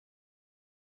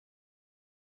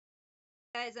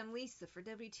Guys, I'm Lisa for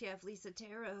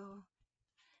wtfLisaTarot,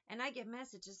 and I get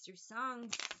messages through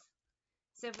songs.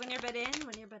 So when you're but in,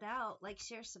 when you're but out, like,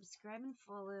 share, subscribe, and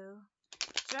follow.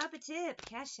 Drop a tip,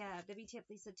 CashApp,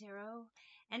 wtfLisaTarot,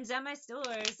 and on my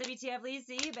stores,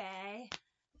 wtfLisa eBay.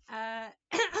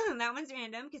 That one's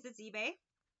random because it's eBay,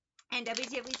 and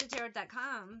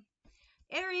wtfLisaTarot.com.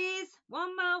 Aries,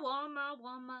 woman,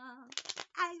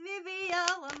 I be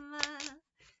your woman.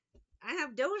 I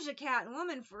have Doja Cat and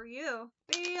Woman for you.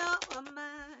 Be a woman.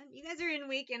 You guys are in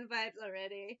weekend vibes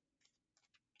already.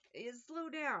 You slow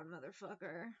down,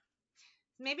 motherfucker.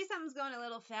 Maybe something's going a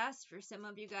little fast for some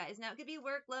of you guys. Now, it could be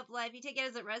work, love, life. You take it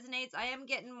as it resonates. I am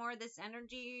getting more this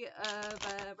energy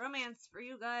of romance for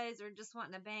you guys, or just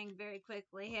wanting to bang very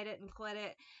quickly, hit it and quit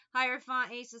it.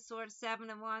 Hierophant, Ace of Swords, Seven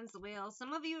of Wands, the Wheel.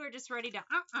 Some of you are just ready to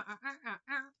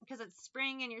because it's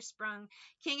spring and you're sprung.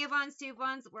 King of Wands, Two of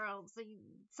Wands, World. So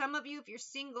some of you, if you're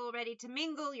single, ready to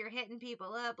mingle, you're hitting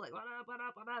people up, like what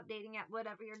up, dating app,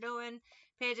 whatever you're doing.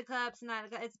 Page of Cups,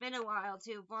 it's been a while,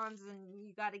 Two of Wands, and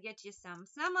you got to get you some.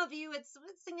 Some of you, it's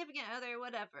significant other,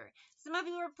 whatever. Some of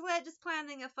you are just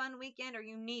planning a fun weekend, or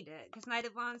you need it, because Knight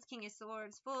of Wands, King of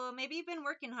Swords, Full. Maybe you've been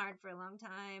working hard for a long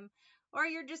time, or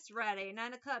you're just ready.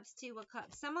 Nine of Cups, Two of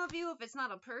Cups. Some of you, if it's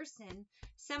not a person,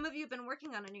 some of you have been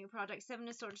working on a new project. Seven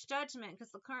of Swords, Judgment,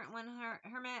 because the current one,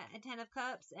 Hermit, and Ten of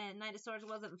Cups, and Knight of Swords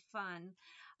wasn't fun.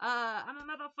 I'm a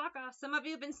motherfucker. Some of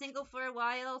you have been single for a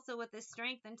while, so with this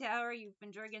Strength and Tower, you've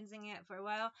been jorgansing it for a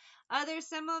while. There's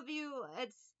some of you,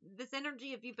 it's this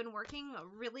energy if you've been working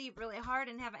really, really hard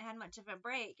and haven't had much of a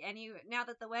break, and now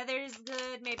that the weather's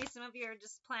good, maybe some of you are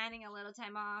just planning a little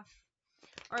time off.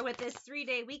 Or with this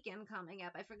 3-day weekend coming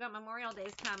up, I forgot Memorial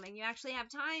Day's coming. You actually have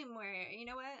time where, you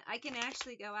know what, I can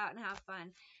actually go out and have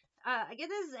fun. I get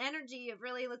this energy of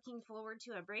really looking forward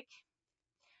to a break.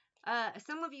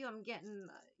 Some of you, I'm getting,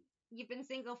 you've been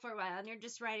single for a while and you're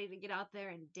just ready to get out there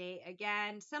and date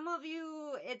again. Some of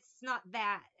you, it's not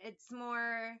that. It's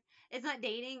more, it's not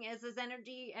dating, it's this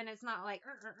energy, and it's not like,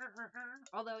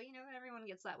 although, you know, everyone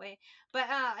gets that way. But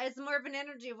it's more of an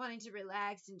energy of wanting to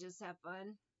relax and just have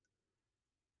fun.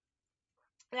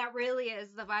 That really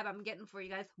is the vibe I'm getting for you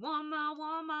guys. Woman.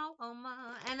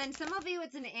 And then some of you,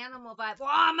 it's an animal vibe.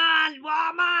 Woman.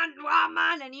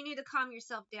 And you need to calm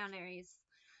yourself down, Aries.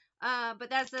 But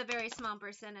that's a very small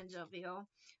percentage of you.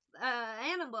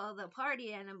 Animal, the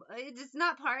party animal. It's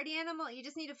not party animal. You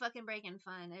just need to fucking break in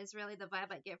fun. Is really the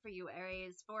vibe I get for you,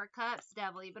 Aries. Four Cups,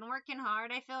 Devil. You've been working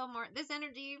hard. I feel more this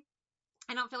energy.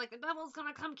 I don't feel like the devil's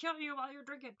gonna come kill you while you're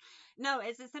drinking. No,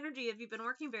 it's this energy of you've been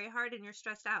working very hard and you're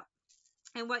stressed out.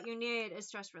 And what you need is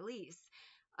stress release.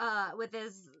 With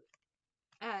this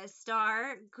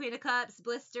Star, Queen of Cups,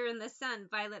 Blister in the Sun,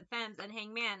 Violet Femmes, and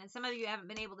Hangman. And some of you haven't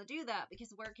been able to do that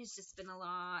because work has just been a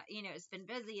lot, you know, it's been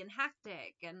busy and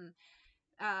hectic. And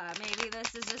maybe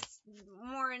this is just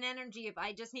more an energy of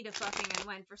I just need to fucking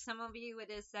unwind. For some of you,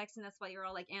 it is sex, and that's why you're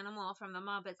all like Animal from the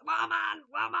Muppets.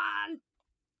 Woman!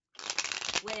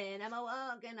 When I'm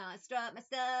walking, I strut my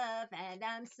stuff, and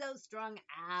I'm so strung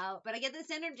out. But I get this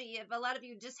energy of a lot of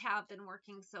you just have been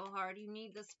working so hard. You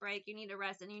need this break, you need a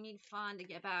rest, and you need fun to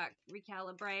get back,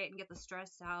 recalibrate, and get the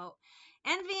stress out.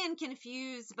 Envy and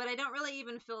confused, but I don't really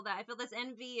even feel that. I feel this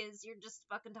envy is you're just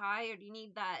fucking tired. You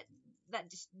need that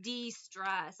just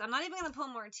de-stress. I'm not even going to pull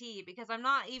more tea because I'm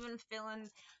not even feeling...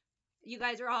 You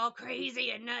guys are all crazy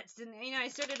and nuts, and you know I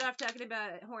started off talking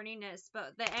about horniness,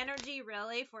 but the energy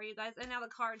really for you guys, and now the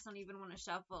cards don't even want to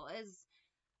shuffle, is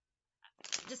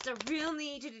just a real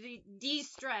need to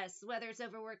de-stress, whether it's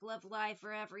over work, love, life,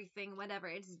 or everything, whatever.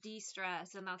 It's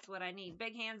de-stress, and that's what I need.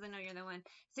 Big hands, I know you're the one.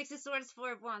 Six of Swords,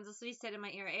 Four of Wands. That's what he said in my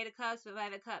ear. Eight of Cups,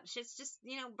 Five of Cups. Shit's just,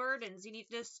 you know, burdens. You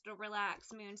need just to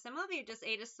relax, Moon. Some of you just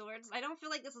Eight of Swords. I don't feel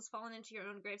like this is falling into your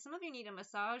own grave. Some of you need a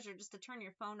massage or just to turn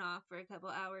your phone off for a couple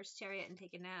hours, Chariot, and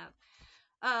take a nap.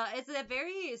 It's a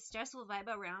very stressful vibe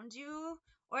around you.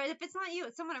 Or if it's not you,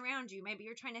 it's someone around you. Maybe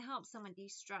you're trying to help someone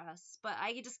de-stress. But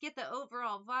I just get the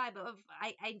overall vibe of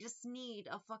I just need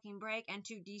a fucking break and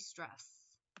to de-stress.